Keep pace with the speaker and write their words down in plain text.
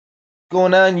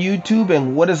Going on YouTube,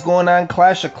 and what is going on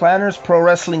Clash of Clanners? Pro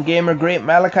Wrestling Gamer Great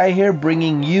Malachi here,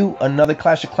 bringing you another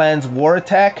Clash of Clans war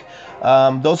attack.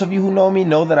 Those of you who know me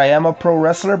know that I am a pro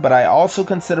wrestler, but I also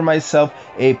consider myself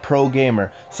a pro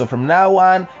gamer. So from now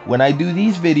on, when I do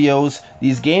these videos,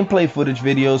 these gameplay footage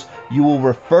videos, you will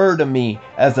refer to me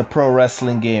as a pro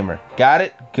wrestling gamer. Got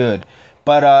it? Good.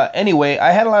 But anyway,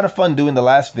 I had a lot of fun doing the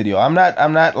last video. I'm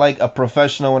not like a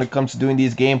professional when it comes to doing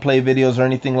these gameplay videos or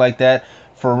anything like that.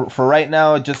 For right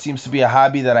now, it just seems to be a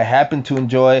hobby that I happen to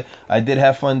enjoy. I did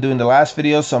have fun doing the last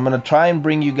video, so I'm going to try and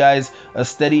bring you guys a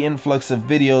steady influx of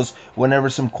videos whenever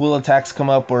some cool attacks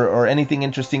come up or anything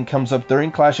interesting comes up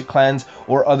during Clash of Clans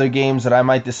or other games that I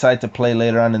might decide to play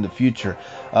later on in the future.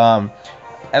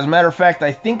 As a matter of fact,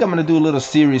 I think I'm going to do a little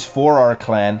series for our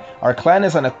clan. Our clan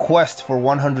is on a quest for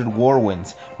 100 war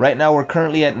wins. Right now we're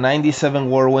currently at 97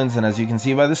 war wins, and as you can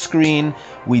see by the screen,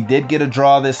 we did get a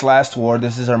draw this last war.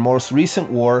 This is our most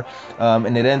recent war,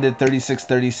 and it ended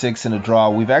 36-36 in a draw.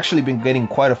 We've actually been getting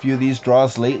quite a few of these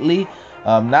draws lately.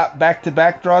 Not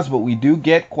back-to-back draws, but we do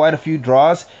get quite a few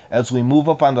draws as we move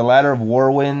up on the ladder of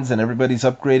war wins and everybody's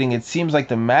upgrading. It seems like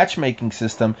the matchmaking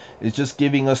system is just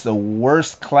giving us the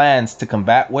worst clans to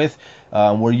combat with.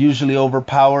 We're usually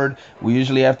overpowered. We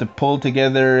usually have to pull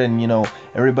together, and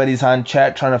everybody's on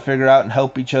chat trying to figure out and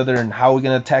help each other and how we're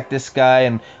going to attack this guy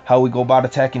and how we go about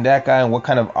attacking that guy and what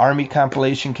kind of army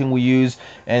compilation can we use.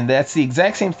 And that's the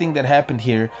exact same thing that happened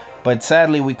here. But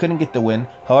sadly, we couldn't get the win.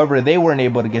 However, they weren't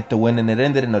able to get the win, and it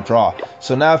ended in a draw.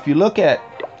 So now if you look at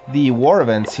the war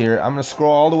events here, I'm going to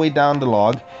scroll all the way down the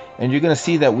log, and you're going to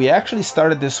see that we actually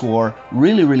started this war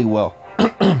really, really well.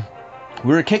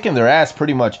 We were kicking their ass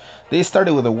pretty much. They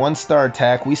started with a 1-star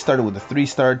attack. We started with a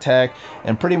 3-star attack.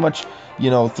 And pretty much,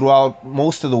 throughout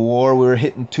most of the war, we were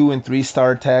hitting 2- and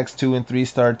 3-star attacks, 2- and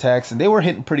 3-star attacks. And they were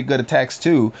hitting pretty good attacks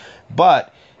too.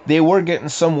 But they were getting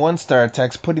some 1-star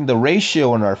attacks, putting the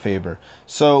ratio in our favor.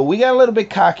 So we got a little bit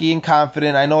cocky and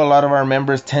confident. I know a lot of our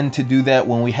members tend to do that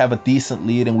when we have a decent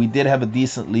lead, and we did have a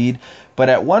decent lead. But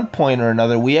at one point or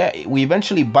another, we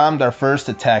eventually bombed our first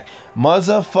attack.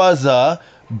 Muzza Fuzza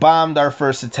bombed our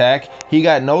first attack. He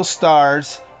got no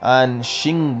stars on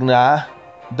Shingna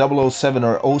 007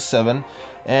 or 07.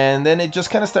 And then it just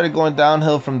kind of started going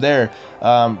downhill from there.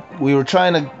 We were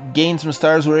trying to gain some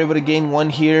stars. We were able to gain one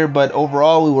here, but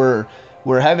overall we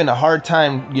were having a hard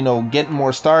time, getting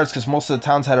more stars because most of the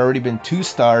towns had already been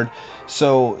 2-starred.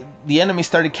 So the enemy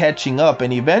started catching up,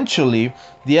 and eventually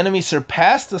the enemy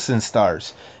surpassed us in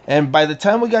stars. And by the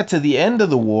time we got to the end of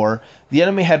the war, the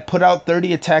enemy had put out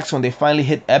 30 attacks when they finally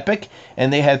hit epic,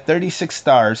 and they had 36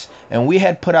 stars. And we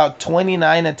had put out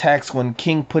 29 attacks when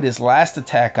King put his last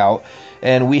attack out,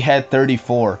 and we had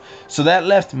 34. So that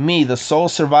left me, the sole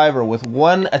survivor, with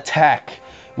 1 attack.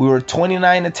 We were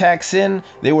 29 attacks in,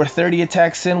 they were 30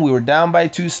 attacks in, we were down by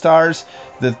 2 stars.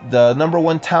 The number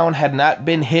 1 town had not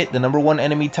been hit, the number 1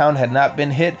 enemy town had not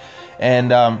been hit,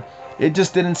 and it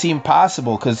just didn't seem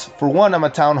possible because, for one, I'm a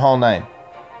Town Hall 9.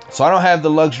 So I don't have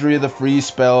the luxury of the free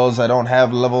spells, I don't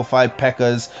have level 5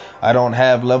 P.E.K.K.A.s, I don't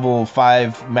have level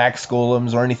 5 max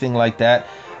golems or anything like that.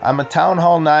 I'm a Town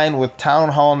Hall 9 with Town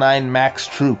Hall 9 max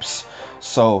troops.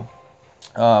 So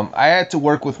I had to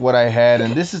work with what I had,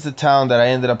 and this is the town that I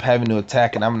ended up having to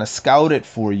attack, and I'm going to scout it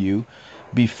for you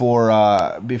before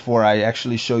I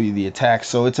actually show you the attack.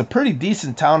 So it's a pretty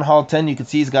decent Town Hall 10. You can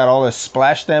see he's got all his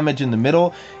splash damage in the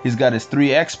middle. He's got his 3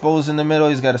 Expos in the middle.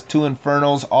 He's got his 2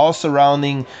 Infernals all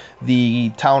surrounding the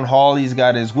Town Hall. He's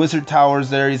got his Wizard Towers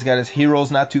there. He's got his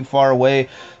heroes not too far away.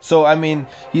 So, I mean,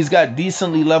 he's got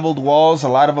decently leveled walls. A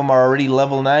lot of them are already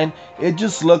level 9. It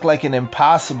just looked like an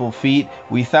impossible feat.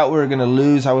 We thought we were going to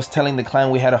lose. I was telling the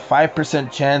clan we had a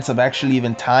 5% chance of actually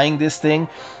even tying this thing.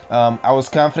 I was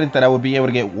confident that I would be able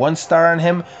to get 1 star on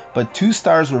him, but 2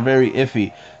 stars were very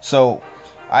iffy. So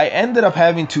I ended up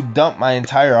having to dump my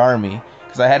entire army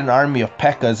because I had an army of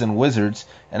P.E.K.K.A.s and wizards,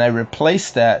 and I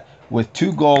replaced that with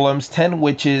 2 golems, 10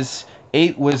 witches,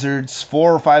 8 wizards,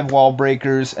 4 or 5 wall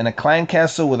breakers, and a clan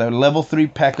castle with a level 3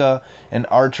 P.E.K.K.A., an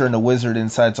archer, and a wizard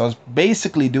inside. So I was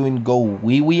basically doing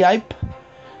GOWIWIPE.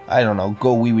 I don't know,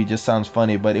 GOWIWI just sounds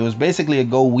funny, but it was basically a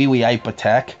GOWIWIPE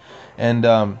attack. And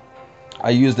I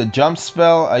used a jump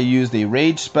spell, I used a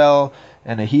rage spell,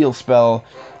 and a heal spell.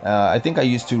 I think I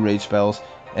used 2 rage spells.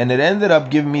 And it ended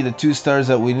up giving me the 2 stars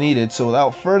that we needed. So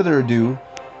without further ado,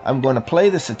 I'm going to play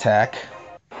this attack.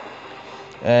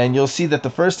 And you'll see that the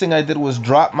first thing I did was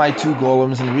drop my 2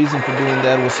 golems, and the reason for doing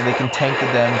that was so they can tank the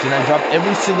damage. And I dropped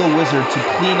every single wizard to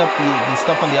clean up the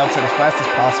stuff on the outside as fast as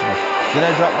possible. Then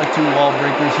I dropped my 2 wall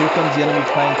breakers. Here comes the enemy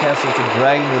clan castle. It's a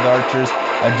dragon with archers.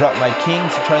 I dropped my king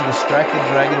to try and distract the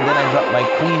dragon. Then I dropped my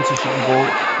queen so she can go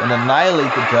and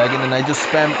annihilate the dragon. And I just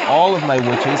spammed all of my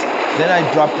witches. Then I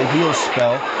dropped the heal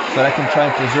spell so that I can try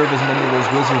and preserve as many of those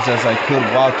wizards as I could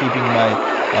while keeping my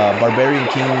barbarian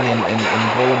king and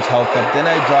golem's health up. Then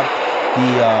I dropped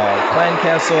the clan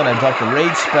castle and I dropped the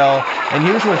raid spell. And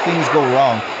here's where things go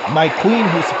wrong. My queen,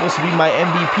 who's supposed to be my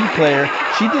MVP player,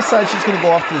 she decides she's going to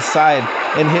go off to the side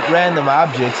and hit random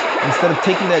objects instead of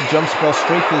taking that jump spell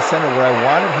straight to the center where I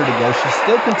wanted her to go. She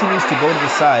still continues to go to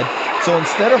the side. So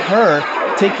instead of her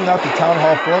taking out the town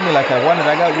hall for me like I wanted,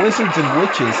 I got wizards and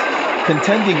witches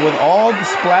contending with all the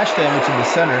splash damage in the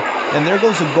center. And there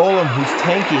goes a golem who's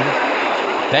tanking.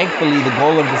 Thankfully, the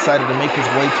golem decided to make his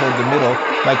way toward the middle.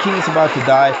 My king is about to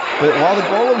die, but while the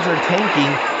golems are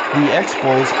tanking the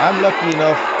expos, I'm lucky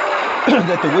enough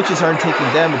that the witches aren't taking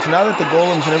damage. Now that the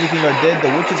golems and everything are dead, the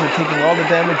witches are taking all the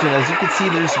damage, and as you can see,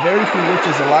 there's very few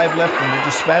witches alive left, and they're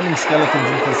just spamming skeletons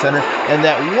into the center. And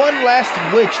that one last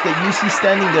witch that you see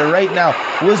standing there right now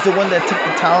was the one that took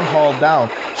the town hall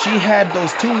down. She had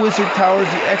those 2 wizard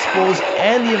towers, the expos,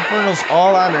 and the infernals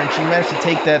all on her, and she managed to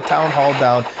take that town hall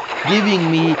down, giving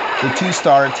me the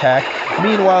 2-star attack.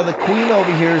 Meanwhile, the queen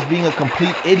over here is being a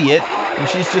complete idiot, and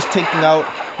she's just taking out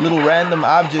little random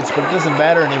objects, but it doesn't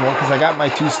matter anymore because I got my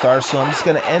 2 stars. So I'm just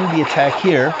going to end the attack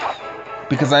here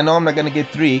because I know I'm not going to get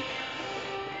 3.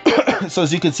 So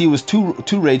as you can see, it was two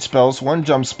raid spells, 1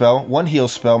 jump spell, 1 heal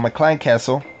spell, my clan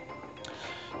castle,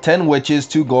 10 witches,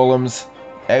 2 golems.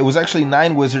 It was actually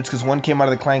 9 wizards because 1 came out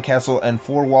of the clan castle, and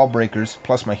 4 wall breakers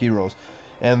plus my heroes.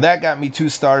 And that got me 2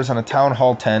 stars on a town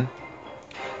hall 10,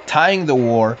 tying the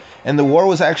war. And the war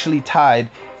was actually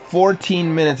tied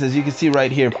 14 minutes, as you can see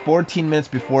right here, 14 minutes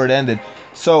before it ended.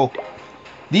 So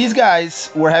these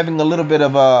guys were having a little bit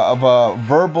of a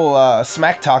verbal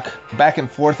smack talk back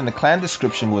and forth in the clan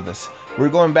description with us. We're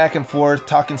going back and forth,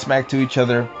 talking smack to each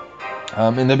other.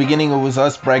 In the beginning, it was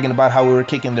us bragging about how we were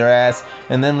kicking their ass,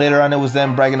 and then later on, it was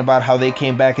them bragging about how they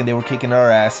came back and they were kicking our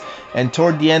ass. And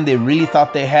toward the end, they really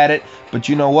thought they had it, but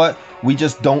you know what? We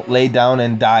just don't lay down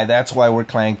and die. That's why we're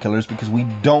clan killers, because we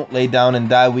don't lay down and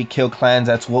die. We kill clans.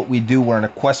 That's what we do. We're on a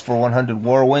quest for 100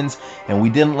 war wins, and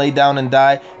we didn't lay down and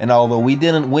die. And although we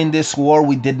didn't win this war,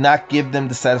 we did not give them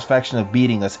the satisfaction of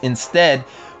beating us. Instead,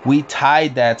 we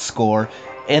tied that score,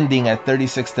 ending at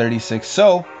 36-36.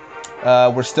 So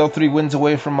we're still 3 wins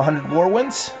away from 100 war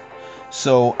wins.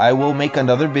 So I will make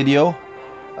another video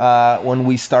when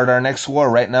we start our next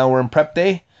war. Right now we're in prep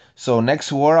day. So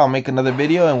next war, I'll make another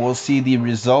video and we'll see the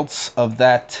results of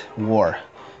that war.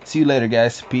 See you later,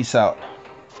 guys. Peace out.